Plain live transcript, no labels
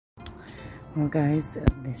Well guys,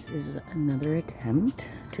 this is another attempt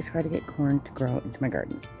to try to get corn to grow into my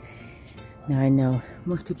garden. Now I know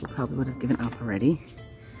most people probably would have given up already,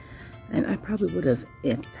 and I probably would have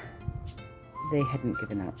if they hadn't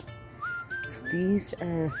given up. So these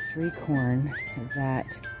are 3 corn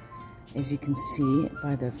that, as you can see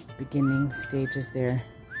by the beginning stages there,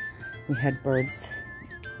 we had birds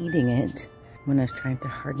eating it. When I was trying to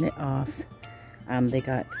harden it off, they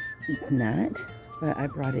got eaten at. But I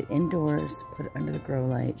brought it indoors, put it under the grow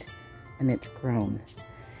light, and it's grown.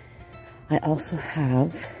 I also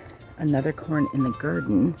have another corn in the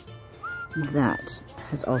garden that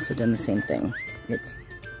has also done the same thing. It's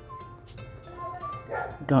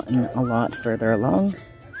gotten a lot further along,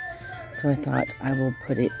 so I thought I will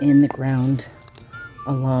put it in the ground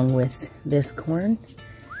along with this corn.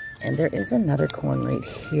 And there is another corn right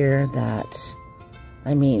here that,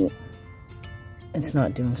 I mean, it's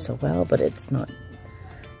not doing so well, but it's not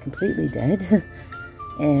completely dead.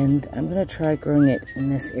 And I'm gonna try growing it in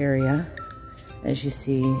this area. As you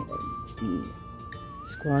see, the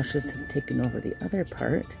squashes have taken over the other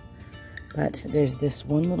part, but there's this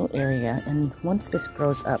one little area, and once this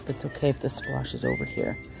grows up, it's okay if the squash is over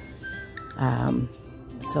here.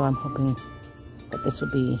 So I'm hoping that this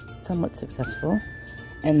will be somewhat successful,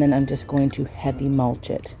 and then I'm just going to heavy mulch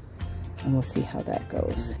it, and we'll see how that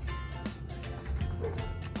goes.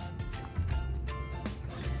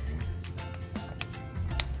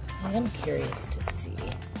 I am curious to see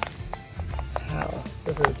how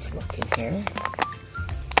the roots look in here.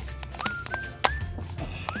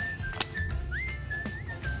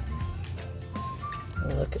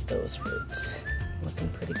 Look at those roots, looking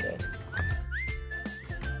pretty good.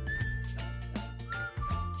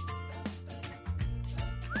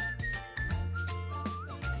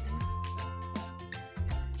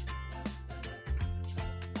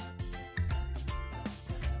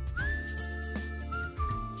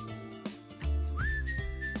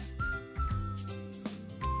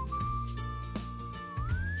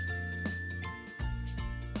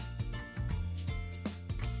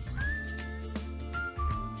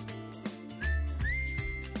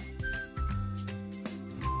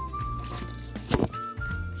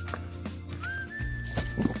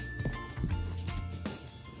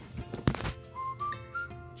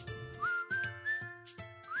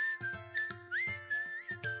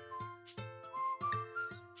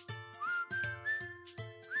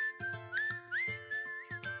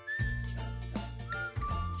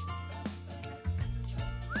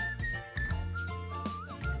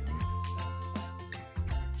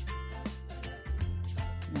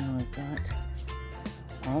 Now I've got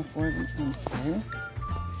all 4 of them in here.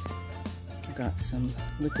 I've got some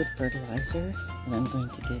liquid fertilizer that I'm going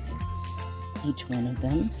to give each one of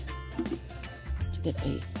them to get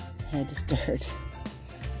a head start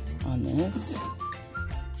on this.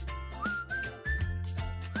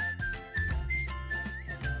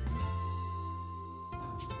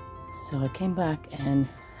 So I came back and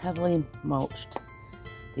heavily mulched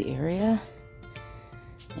the area,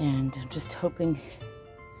 and I'm just hoping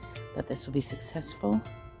that this will be successful.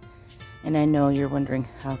 And I know you're wondering,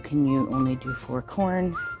 how can you only do 4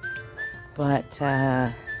 corn? But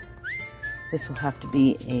this will have to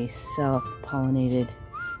be a self-pollinated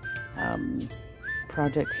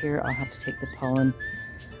project here. I'll have to take the pollen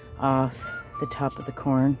off the top of the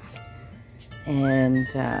corns and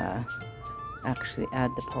actually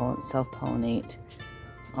add the pollen, self-pollinate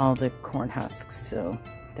all the corn husks. So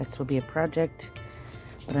this will be a project,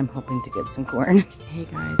 but I'm hoping to get some corn. Hey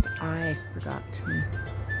guys, I forgot to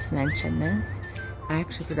mention this. I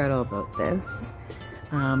actually forgot all about this.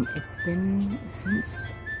 It's been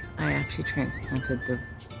since I actually transplanted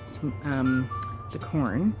the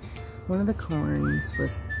corn. One of the corns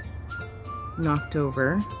was knocked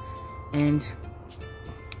over, and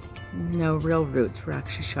no real roots were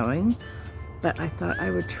actually showing. But I thought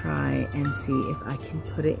I would try and see if I can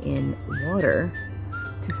put it in water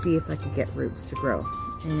to see if I could get roots to grow.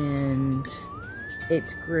 And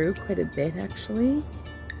it grew quite a bit actually.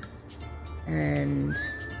 And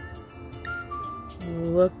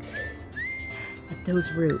look at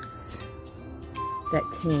those roots that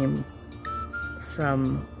came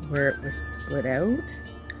from where it was split out.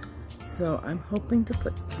 So I'm hoping to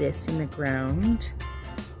put this in the ground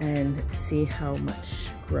and see how much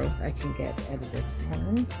growth I can get out of this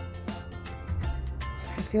corn.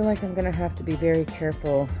 I feel like I'm gonna have to be very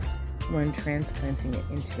careful when transplanting it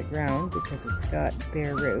into the ground because it's got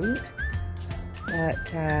bare root,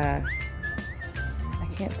 but I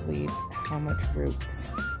can't believe how much roots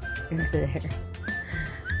is there.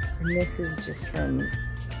 And this is just from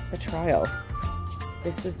a trial.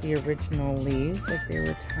 this was the original leaves, like they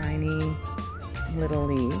were tiny little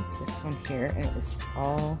leaves. This one here, and it was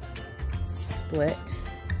all split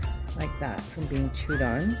like that from being chewed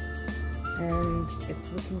on, and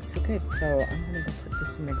it's looking so good. So I'm gonna go put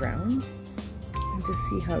this in the ground and just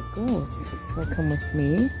see how it goes. So come with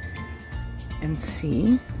me and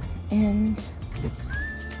see. And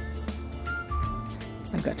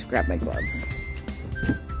I've got to grab my gloves.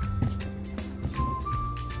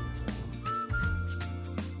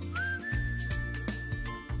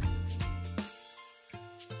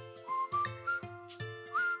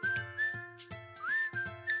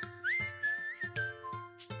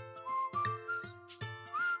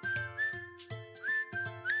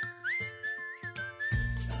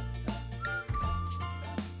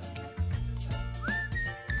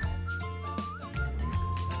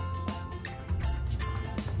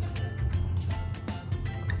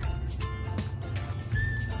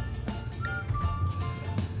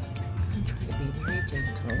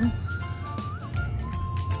 Gentle.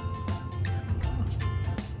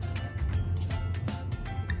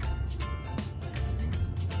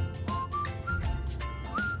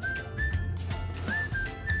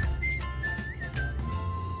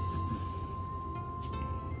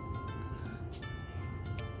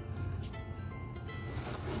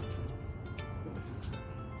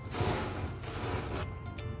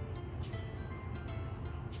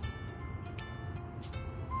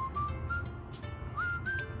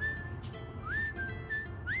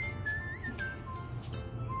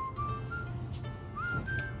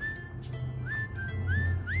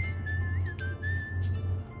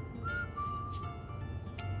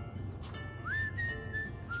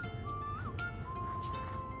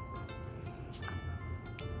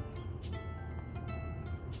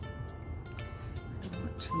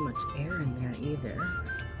 Too much air in there either.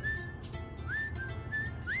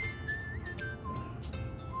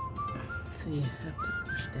 So you have to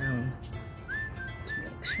push down to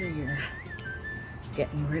make sure you're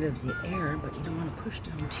getting rid of the air, but you don't want to push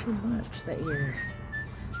down too much that you're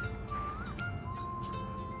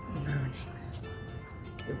ruining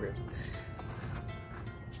the roots.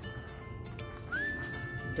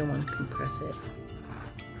 You don't want to compress it.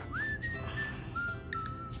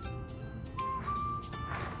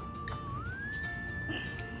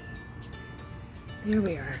 There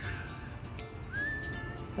we are.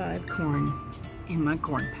 5 corn in my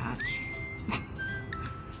corn patch.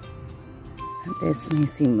 This may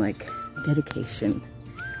seem like dedication,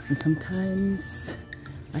 and sometimes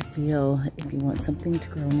I feel if you want something to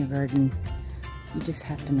grow in your garden, you just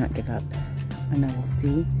have to not give up, and I will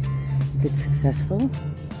see if it's successful.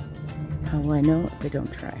 How will I know if I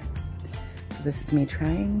don't try? So this is me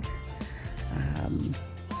trying.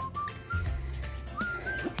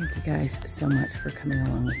 Thank you guys so much for coming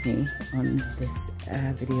along with me on this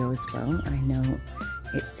video as well. I know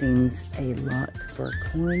it seems a lot for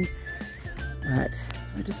corn, but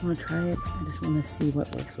I just want to try it. I just want to see what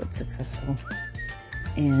works, what's successful.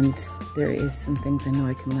 And there is some things I know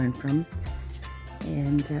I can learn from.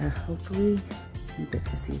 And hopefully you get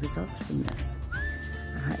to see results from this.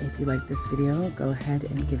 If you like this video, go ahead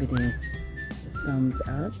and give it a thumbs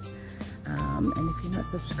up. And if you're not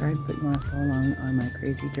subscribed but you want to follow along on my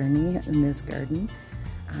crazy journey in this garden,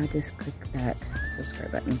 just click that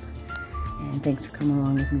subscribe button. And thanks for coming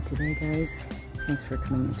along with me today, guys. Thanks for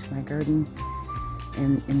coming into my garden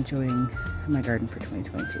and enjoying my garden for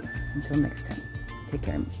 2022. Until next time, take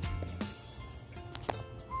care.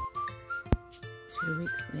 2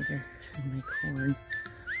 weeks later, and my corn,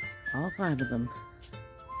 all 5 of them,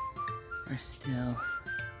 are still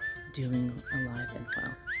doing alive and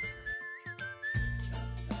well.